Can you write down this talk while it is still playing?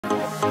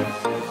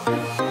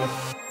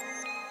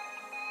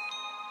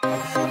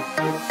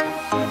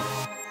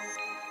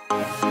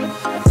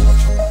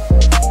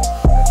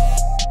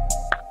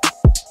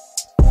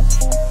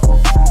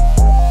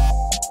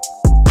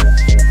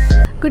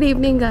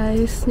evening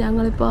guys.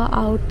 ഞങ്ങളിപ്പോൾ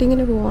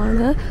ഔട്ടിങ്ങിന്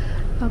പോവാണ്.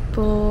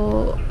 അപ്പോൾ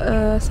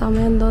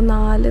സമയം എന്തോ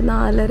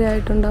 4:30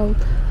 ആയിട്ടുണ്ടാവും.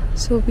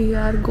 So we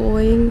are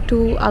going to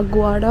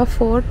Aguada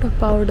fort.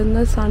 അപ്പോൾ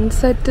അവിടുന്ന്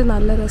സൺസെറ്റ്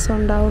നല്ല രസം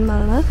ഉണ്ടാവും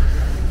എന്നാണ്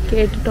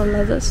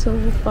കേട്ടിട്ടുള്ളത്. സോ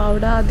അപ്പോൾ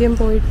അവിടെ ആദ്യം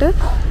പോയിട്ട്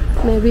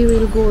may be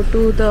will go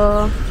to the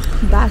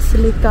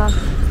basilica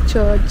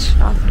church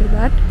after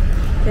that.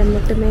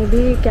 എന്നിട്ട് മേ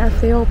ബി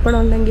കാഫേ ഓപ്പൺ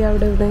ഉണ്ടെങ്കിൽ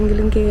അവിടെ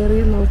എവിടെയെങ്കിലും കയറി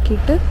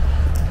നോക്കിയിട്ട്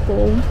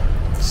പോവും.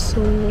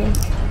 സോ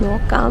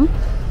നോക്കാം.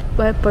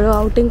 ഇപ്പോൾ എപ്പോഴും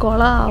ഔട്ടിങ്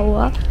കൊളാവുക,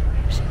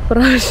 പക്ഷെ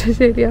പ്രാവശ്യം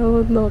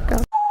ശരിയാവുമെന്ന്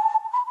നോക്കാം.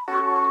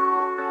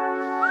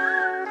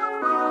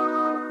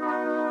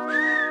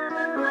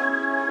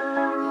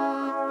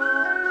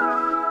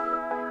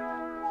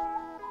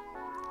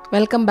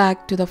 Welcome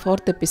back to the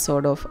 4th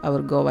episode of our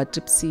Goa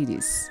trip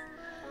series.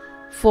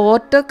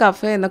 Fort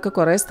cafe എന്നൊക്കെ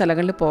കുറേ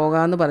സ്ഥലങ്ങളിൽ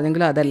പോകാമെന്ന്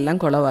പറഞ്ഞെങ്കിലും അതെല്ലാം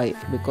കുളവായി.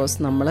 ബിക്കോസ്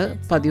നമ്മൾ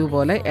പതിവ്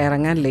പോലെ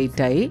ഇറങ്ങാൻ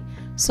ലേറ്റായി.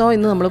 സോ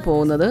ഇന്ന് നമ്മൾ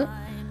പോകുന്നത്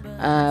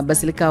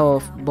ബസിലിക്ക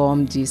ഓഫ് ബോം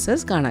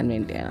ജീസസ് കാണാൻ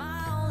വേണ്ടിയാണ്.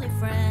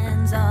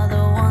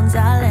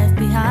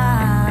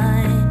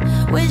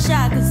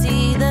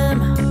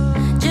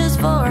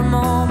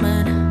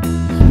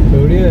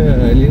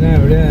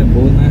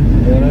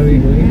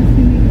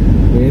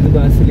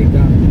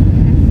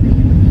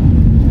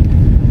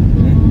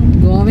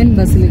 ഗോവൻ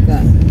ബസിലിക്ക.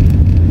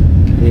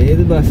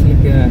 ഏത്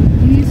basilica?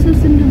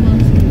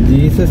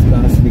 Jesus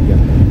basilica.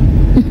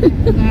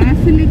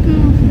 Basilica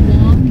of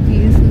Bohm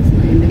Jesus.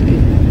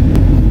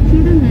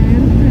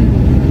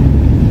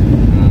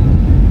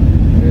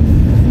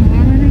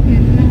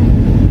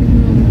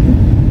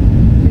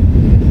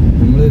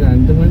 നമ്മള്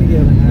 2 മണിക്ക്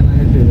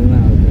ഇറങ്ങാനായിട്ട് ഇരുന്ന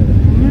ആൾക്കാർ.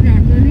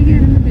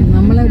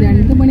 നമ്മള്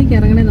 2 മണിക്ക്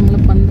ഇറങ്ങണേ, നമ്മൾ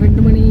 12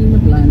 മണിന്ന്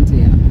പ്ലാൻ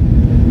ചെയ്യണം.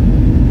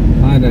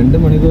 2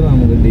 മണിക്കൂർ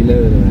നമുക്ക് ഡിലേ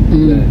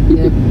വരുന്നത്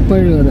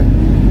എപ്പോഴും. അതെ,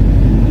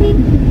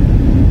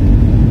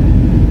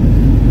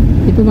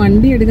 ഇപ്പൊ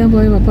വണ്ടി എടുക്കാൻ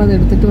പോയപ്പോ അപ്പൊ അത്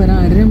എടുത്തിട്ട് വരാൻ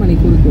 1/2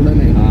 മണിക്കൂർ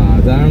കൂടുതലായി.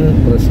 അതാണ്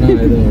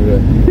പ്രശ്നമായത്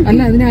മുഴുവൻ. അല്ല,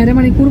 അതിന് 1/2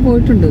 മണിക്കൂർ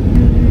പോയിട്ടുണ്ട്.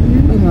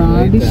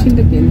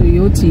 റാഡിഷിന്റെ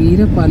എന്തോ ചീര,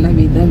 പല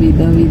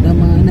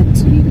വിധമാന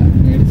ചീര.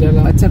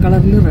 പച്ച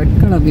കളറില്, റെഡ്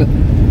കളറില്.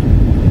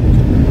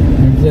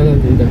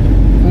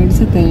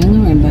 മേടിച്ച തേങ്ങ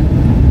വേണ്ട,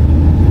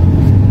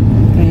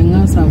 തേങ്ങ,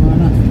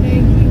 സവാള.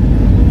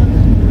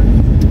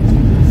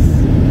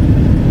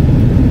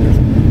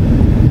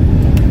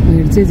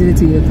 മേടിച്ച ഇച്ചിരി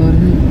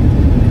ചീരത്തോരന്.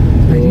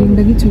 അരി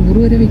ഉണ്ടെങ്കിൽ ചോറ്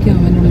വരെ വെക്കാം.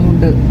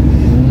 അവനുള്ളതുകൊണ്ട്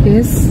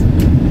യെസ്,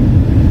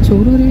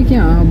 ചോറ് വരെ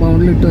വെക്കാം. ആ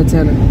ബൗളിലിട്ട്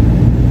വെച്ചാല്.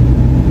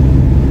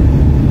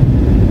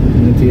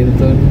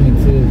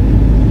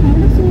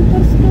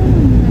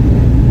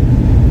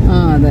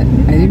 അതെ,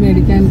 അരി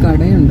മേടിക്കാൻ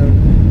കടയുണ്ട്.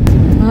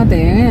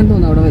 തേങ്ങ ഞാൻ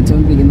തോന്നുന്നു അവിടെ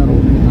വെച്ചോണ്ടിരിക്കുന്ന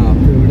റോഡിൽ.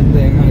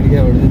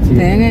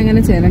 തേങ്ങ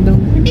എങ്ങനെ ചേരണ്ടും?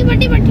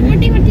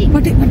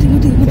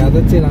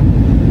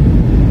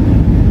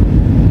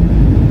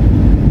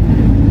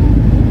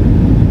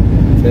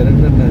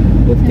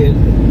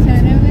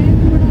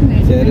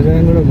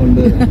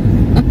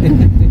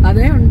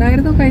 അതേ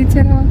ഉണ്ടായിരുന്നു,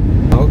 കഴിച്ചോ?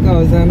 അവക്ക്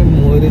അവസാനം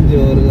മോരും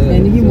ചോറ്.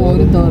 എനിക്ക്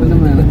മോരും തോരനും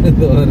വേണം.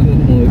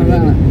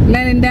 അതാണ്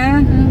അല്ലേ നിന്റെ?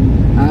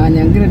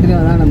 ഞങ്ങൾക്ക് രണ്ടിനും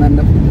അതാണ് നല്ല.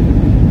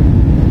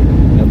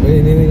 അപ്പൊ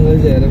ഇനി നിങ്ങൾ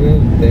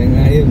ചെരവയും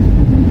തേങ്ങായും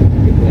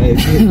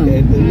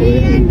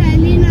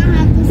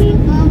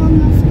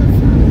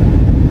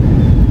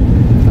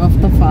ഓഫ്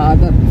ദ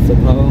ഫാദർ.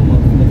 സ്വഭാവം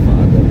of the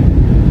father.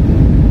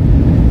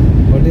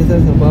 What is the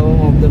സ്വഭാവം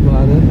ഓഫ് ദ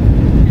ഫാദർ?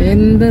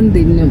 എന്തും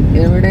തിന്നും,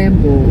 എവിടെയും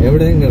പോവും,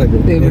 എവിടെയും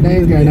കിടക്കും.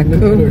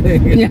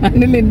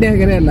 ഞാനും എന്റെ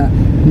അങ്ങനെയല്ല.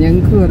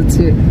 ഞങ്ങക്ക്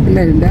കുറച്ച് ഇല്ല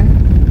എന്റെ.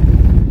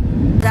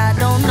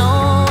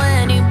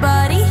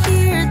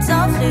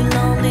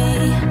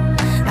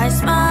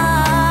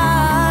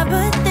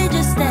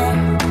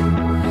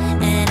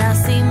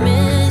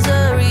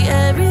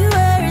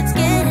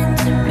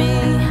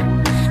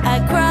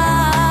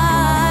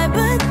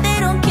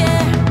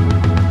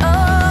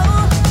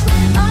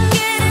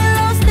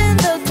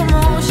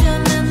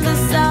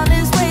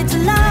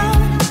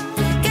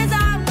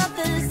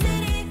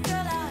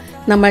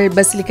 നമ്മൾ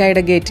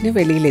ബസിലിക്കയുടെ ഗേറ്റിന്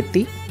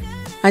വെളിയിലെത്തി.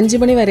 5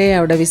 മണി വരെ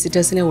അവിടെ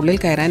വിസിറ്റേഴ്സിനെ ഉള്ളിൽ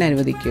കയറാൻ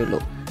അനുവദിക്കുകയുള്ളൂ.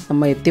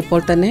 നമ്മൾ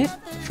എത്തിയപ്പോൾ തന്നെ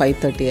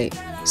 5:30 ആയി.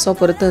 സോ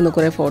പുറത്ത് നിന്ന്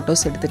കുറേ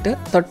ഫോട്ടോസ് എടുത്തിട്ട്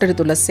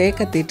തൊട്ടടുത്തുള്ള സേ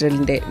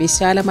കത്തീഡ്രലിൻ്റെ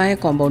വിശാലമായ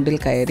കോമ്പൗണ്ടിൽ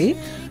കയറി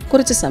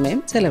കുറച്ച്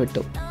സമയം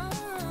ചെലവിട്ടു.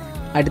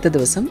 അടുത്ത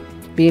ദിവസം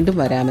വീണ്ടും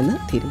വരാമെന്ന്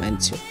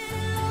തീരുമാനിച്ചു.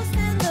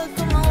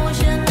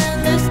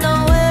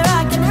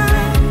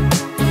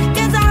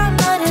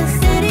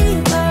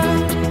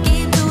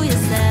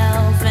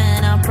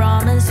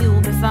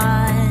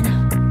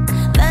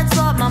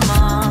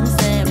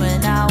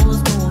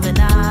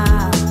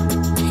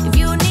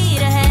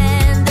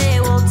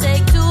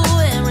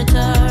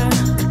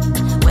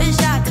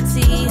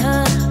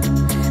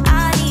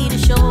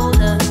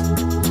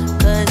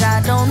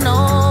 Don't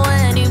know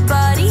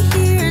anybody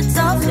here, it's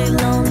awfully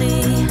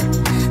lonely.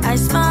 I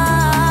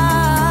smile.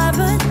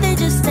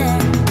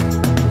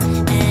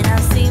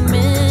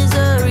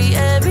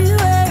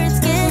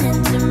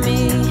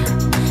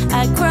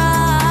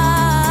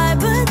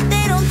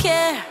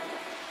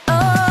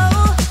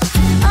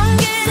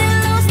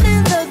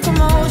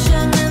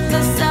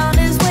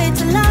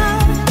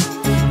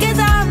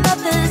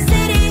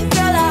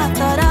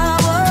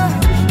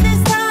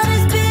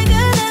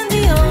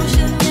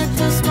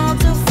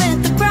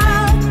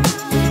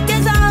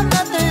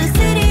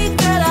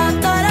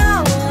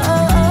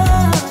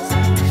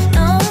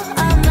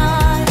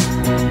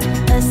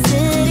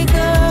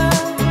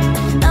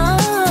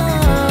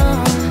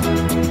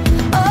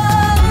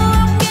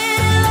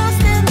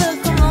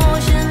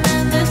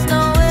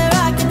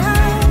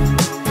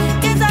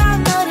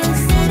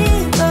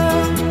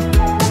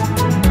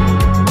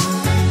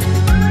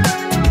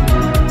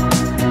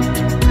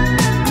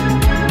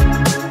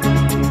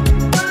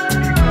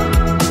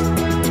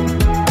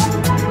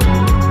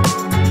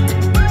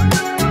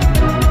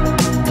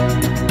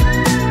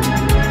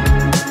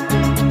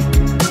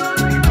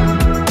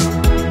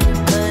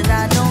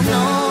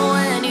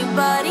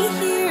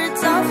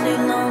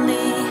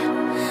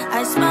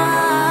 I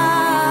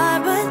smile,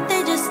 but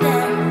they just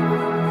stare.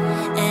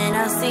 And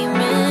I see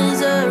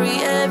misery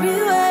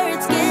everywhere,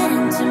 it's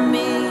getting to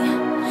me.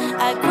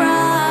 I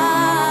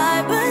cry,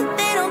 but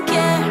they don't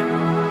care.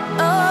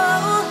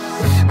 Oh,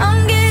 I'm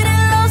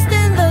getting lost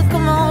in the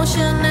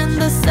commotion, and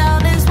the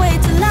sound is way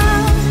too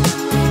loud.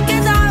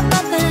 'Cause I'm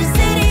not the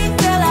city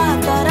girl I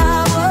thought I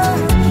was.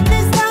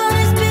 This town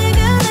is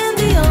bigger than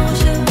the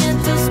ocean, and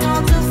too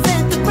small to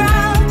fit the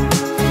crowd.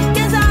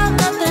 'Cause I'm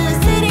not the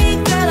city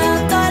girl I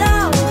thought I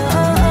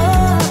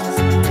was.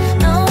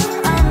 No,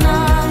 I'm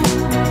not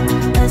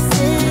a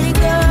city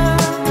girl.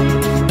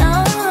 No.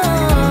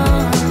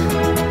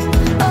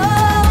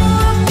 Oh,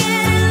 I'm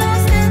getting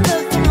lost in the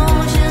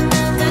commotion,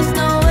 and there's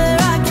nowhere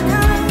I can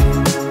hide.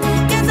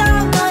 'Cause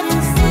I'm not a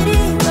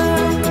city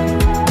girl.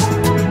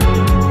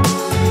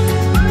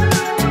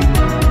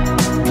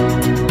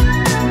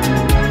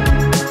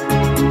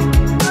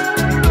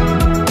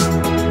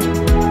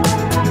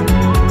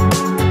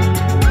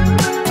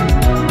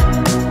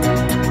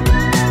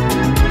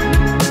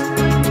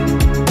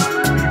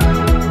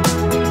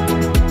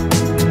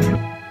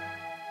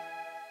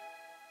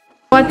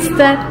 What's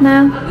that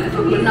now?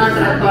 Not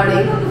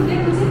recording.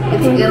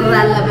 It's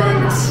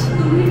irrelevant.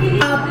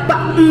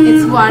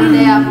 It's one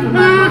day after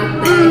my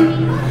birthday.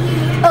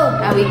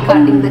 Are we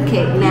cutting the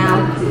cake now?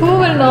 Who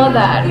will know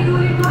that?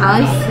 I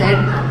said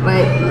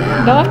right now.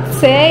 Don't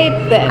say it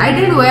then. I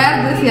didn't wear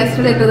this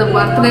yesterday to the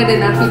birthday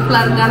dinner. People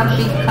are gonna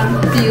be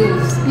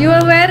confused. You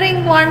were wearing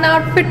one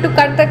outfit to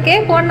cut the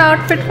cake, one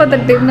outfit for the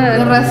The dinner.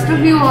 rest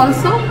of you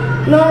also?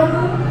 No,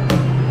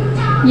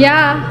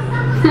 Yeah.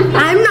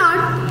 I'm not.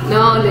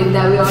 No,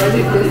 Linda, we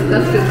already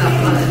discussed it up.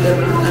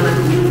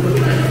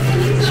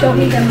 Show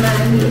me the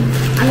Maggi.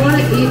 I want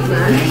to eat,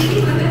 man.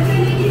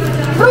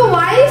 Bro,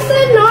 why is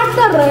it not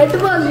the red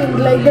version,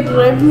 like the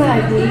red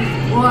Maggi?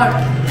 What?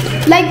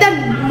 Like the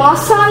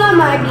masala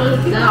Maggi.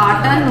 The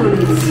atta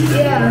noodles.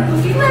 Yeah.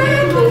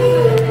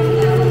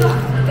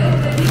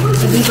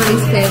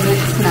 Everybody's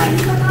favorite snack.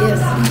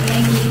 Yes.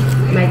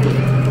 Maggi.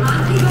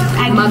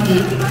 Muggy.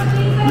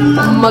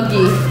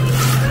 Muggy.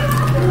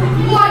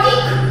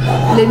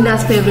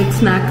 Linda's favorite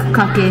snack,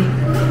 kake.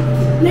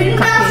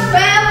 Linda's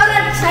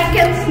favorite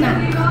second snack.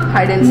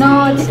 Hide and seek. No,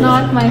 it's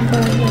not my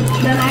favorite.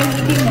 Then I'm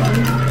eating one.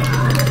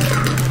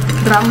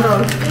 Drum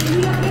roll.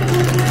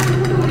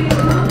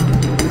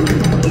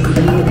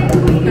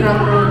 Drum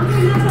roll.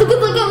 Do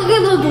like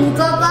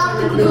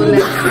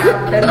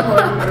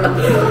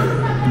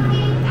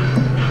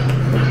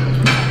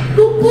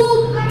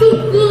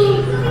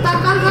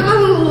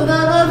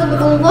after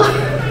home roll.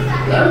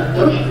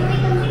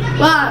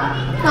 Wow,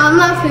 I'm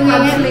not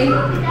singing it.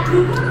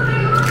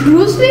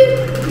 Bruce Lee?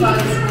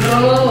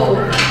 Bro,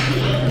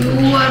 you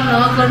are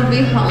not going to be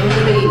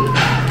hungry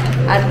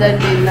at the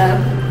dinner.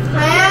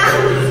 I am.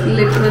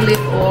 Literally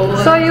over.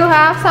 So you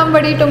have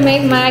somebody to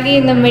make Maggie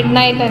in the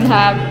midnight and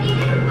have.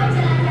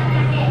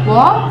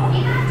 What?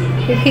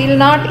 He'll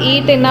not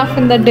eat enough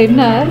in the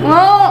dinner.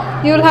 Oh,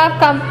 You'll have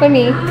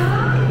company.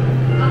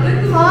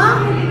 Huh?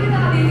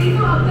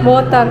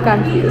 Both are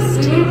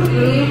confused.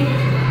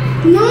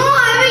 No,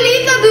 I will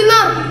eat the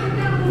dinner.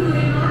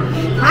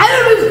 I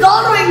will be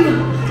starving.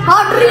 How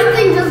do you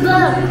think is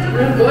that?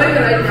 I'm going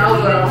right now,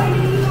 bro.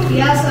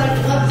 Yes, sir.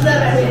 What's the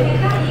recipe?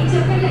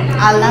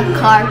 A la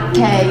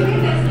carte. Are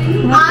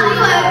you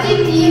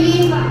watching TV?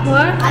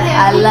 What? Are you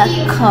A la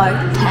watching TV?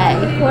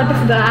 carte. What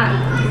is that?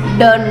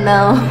 Don't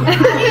know.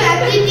 Are you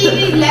watching TV?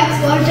 Let's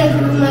watch a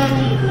good man.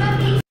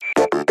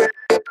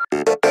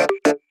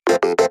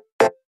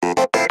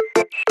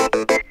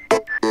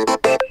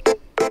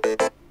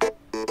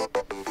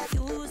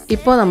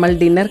 ഇപ്പോൾ നമ്മൾ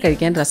dinner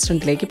കഴിക്കാൻ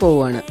റെസ്റ്റോറൻറ്റിലേക്ക്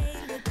പോവുകയാണ്.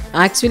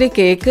 Actually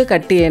cake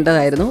cut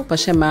ചെയ്യേണ്ടതായിരുന്നു,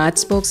 പക്ഷേ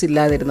match box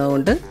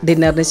ഇല്ലാതിരുന്നതുകൊണ്ട്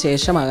ഡിന്നറിന്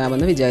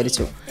ശേഷമാകാമെന്ന്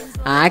വിചാരിച്ചു.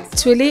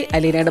 Actually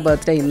അലീനയുടെ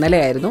birthday ഇന്നലെ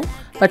ആയിരുന്നു,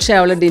 പക്ഷേ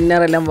അവൾ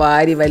ഡിന്നറെല്ലാം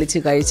വാരി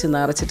വലിച്ച് കഴിച്ച്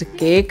നിറച്ചിട്ട്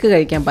കേക്ക്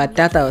കഴിക്കാൻ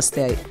പറ്റാത്ത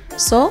അവസ്ഥയായി.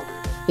 സോ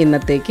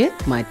ഇന്നത്തേക്ക്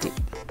മാറ്റി.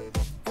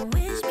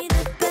 Wish me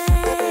the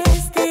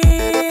best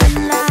in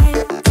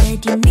life.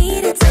 Said you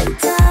needed some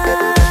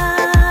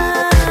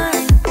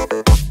time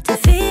to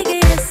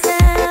figure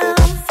yourself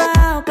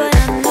out, but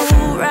I knew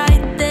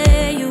right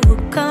there you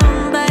would come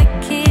back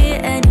here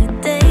any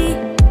day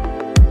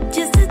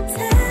just to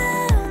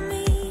tell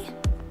me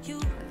you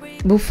bring.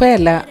 Buffet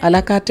അല്ല,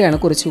 അലാകാർട്ടയാണ്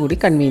കുറച്ചുകൂടി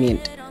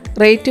convenient.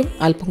 റേറ്റും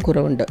അല്പം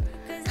കുറവുണ്ട്.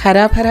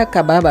 ഹരാഭര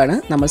കബാബാണ്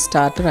നമ്മൾ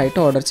സ്റ്റാർട്ടറായിട്ട്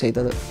order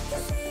ചെയ്തത്.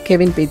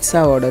 Kevin pizza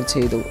order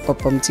ചെയ്തു.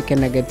 ഒപ്പം chicken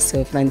nuggets,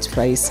 French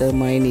fries,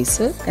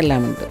 mayonnaise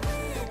എല്ലാം ഉണ്ട്.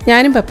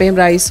 ഞാനും പപ്പയും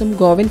റൈസും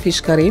ഗോവൻ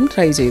ഫിഷ് കറിയും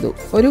ട്രൈ ചെയ്തു.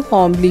 ഒരു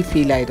homely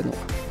ഫീലായിരുന്നു.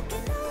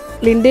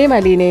 ലിൻഡയും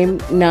അലീനയും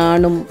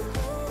നാണും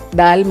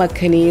dal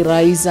makhani,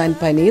 rice and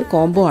paneer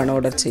combo ആണ്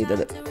ഓർഡർ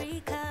ചെയ്തത്.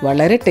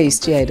 വളരെ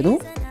ടേസ്റ്റി ആയിരുന്നു.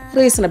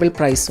 Reasonable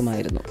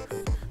പ്രൈസുമായിരുന്നു.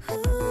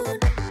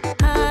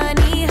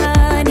 Honey,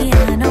 honey,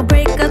 I know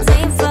breakups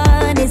ain't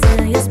fun. Is it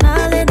you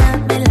smiling at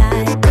me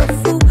like a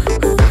fool?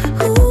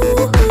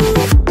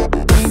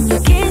 When you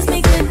kiss me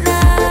goodnight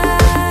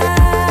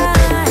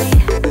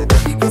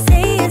and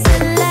say it's the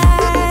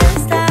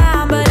last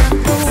time, but I'm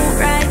cool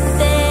right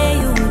there.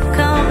 You would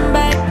come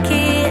back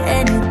here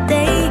any day.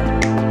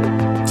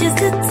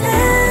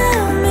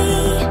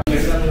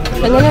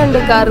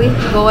 curry,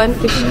 Goan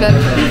fish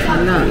curry.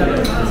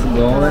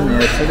 Goan.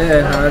 Yesterday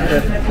I had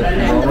that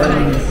Goan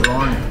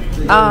prawn.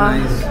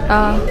 Nice.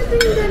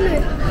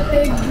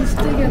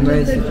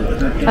 Nice.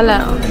 അല്ല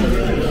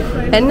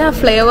എന്നാ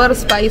flavour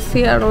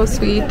spicy ആണോ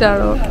sweet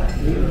ആണോ?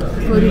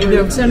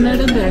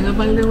 ചെന്നൈയുടെ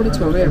തേങ്ങാപ്പാലിൻ്റെ കൂടെ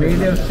ചുവയാണ്.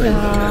 Medium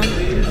spicy.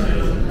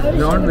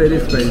 Not very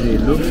spicy.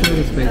 It looks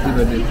very spicy,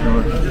 but it's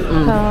not.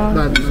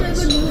 That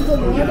much.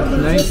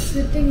 Nice.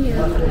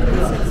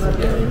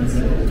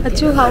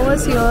 Achu, how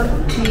was your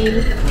meal?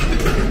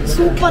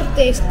 Super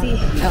tasty.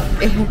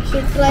 Okay.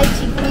 Should try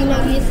chicken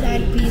nuggets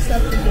and pizza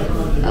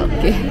together.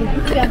 Okay.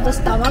 You have the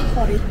stomach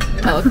for it.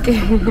 Okay.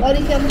 Or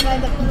you can try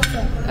the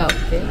pizza.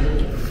 Okay.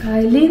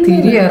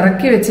 തിരി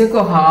ഇറക്കി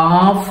വെച്ചേക്കോ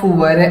half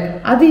വരെ.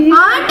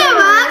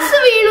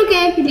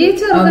 ഈ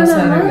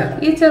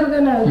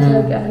ചെറുതനാണ്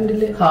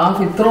candle.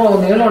 Half ഇത്ര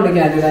നീളമുണ്ട്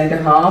candle, അതിന്റെ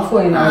half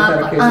അതിനകത്ത്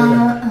ഇറക്കി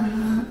വെച്ചേക്കാം.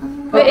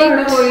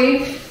 പോയി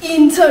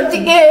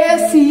Inserting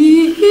AC.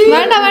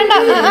 വേണ്ട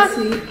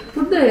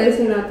ഫുഡ്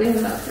ഏസിനകത്ത്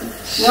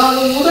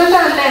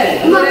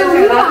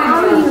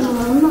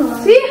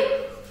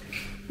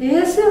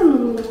ഏസി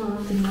ഒന്നും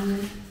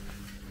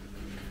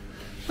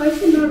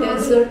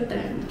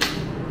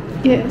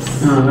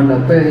കണ്ടോ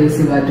ഇപ്പൊ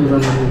ഏസി കാറ്റ്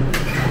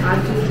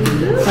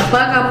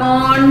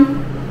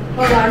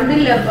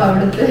കണ്ടില്ല അപ്പൊ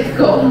അവിടുത്തെ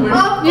കോമഡി.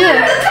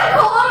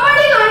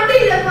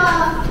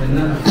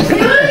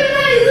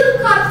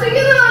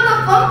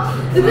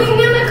 ഇത്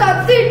ഇങ്ങനെ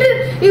കത്തിയിട്ട്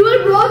ഇവൾ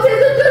ബ്ലോ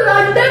ചെയ്തിട്ട്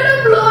രണ്ടെണ്ണം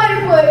ബ്ലോ ആയി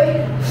പോയി.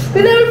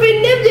 പിന്നെ ഇവൾ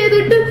പിന്നെയും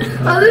ചെയ്തിട്ട്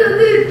അത്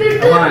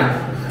ഇട്ടിട്ട്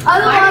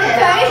അത്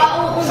വർക്കായി.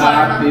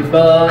 Happy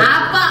birthday.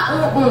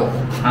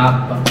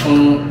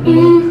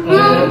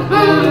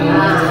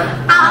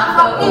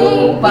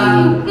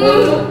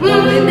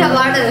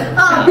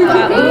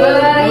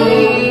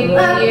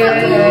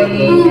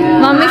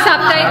 Mummy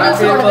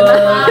subtitles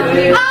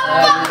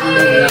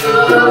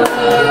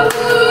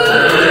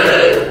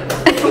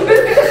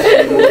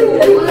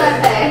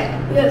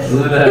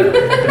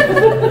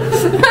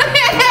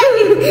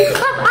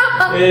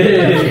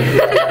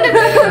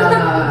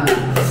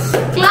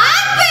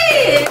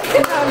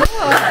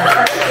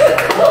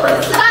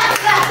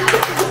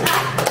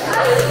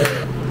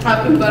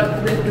Happy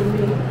birthday to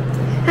me.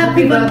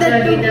 Happy birthday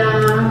to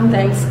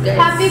Thanks guys.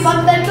 Happy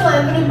birthday to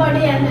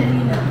everybody and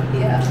Alina.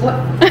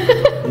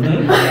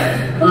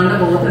 ആളുടെ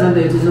മുഖത്തെല്ലാം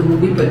തേച്ചിട്ട്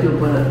മുടി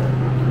പറ്റുമ്പോൾ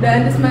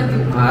Dance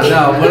Matthew. അല്ല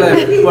അവള്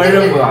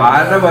എപ്പോഴും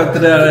ആരുടെ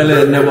ബർത്ത്ഡേ ആണെങ്കിലും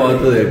എന്നെ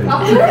മുഖത്ത് തേക്കും.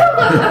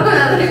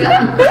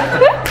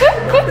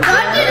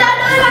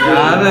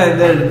 ഞാൻ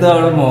ഇത് എടുത്ത്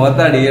അവളെ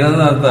മുഖത്ത് അടിക്കണം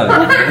നടത്താണ്.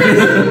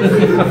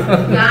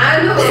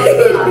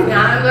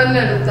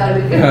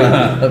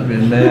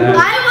 പിന്നെ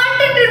I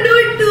wanted to do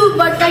it too,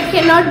 but I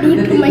cannot do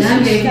it to my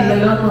sister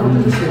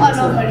or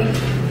nobody.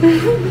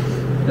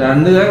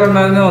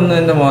 രണ്ടുപേരുണ്ടായിരുന്നെ ഒന്ന്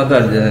എന്റെ മുഖത്ത്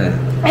അടിച്ചേ.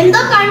 എന്തോ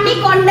കണ്ണി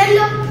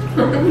കൊണ്ടല്ലോ.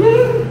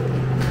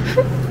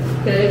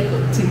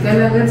 ചിക്കൻ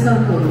നഗറ്റ്സ്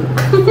ആണ് തോന്നുന്നു.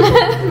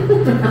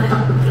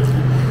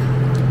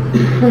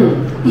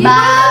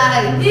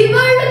 Bye.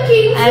 ഇവളുടെ End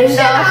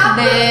kingfisher of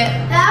day.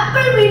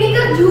 apple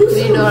vinegar juice.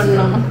 We don't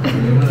know.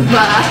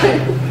 Bye.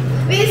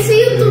 We'll see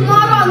you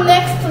tomorrow on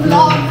next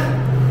vlog.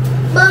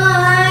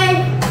 Bye.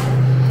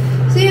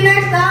 See you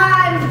next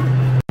time.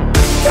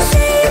 You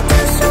say you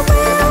feel so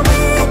well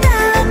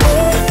without me.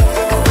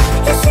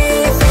 You say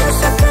you feel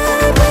so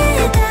good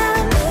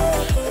without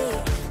me.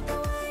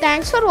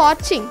 Thanks for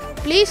watching.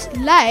 Please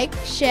like,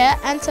 share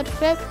and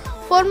subscribe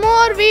for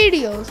more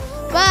videos.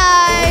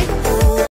 Bye.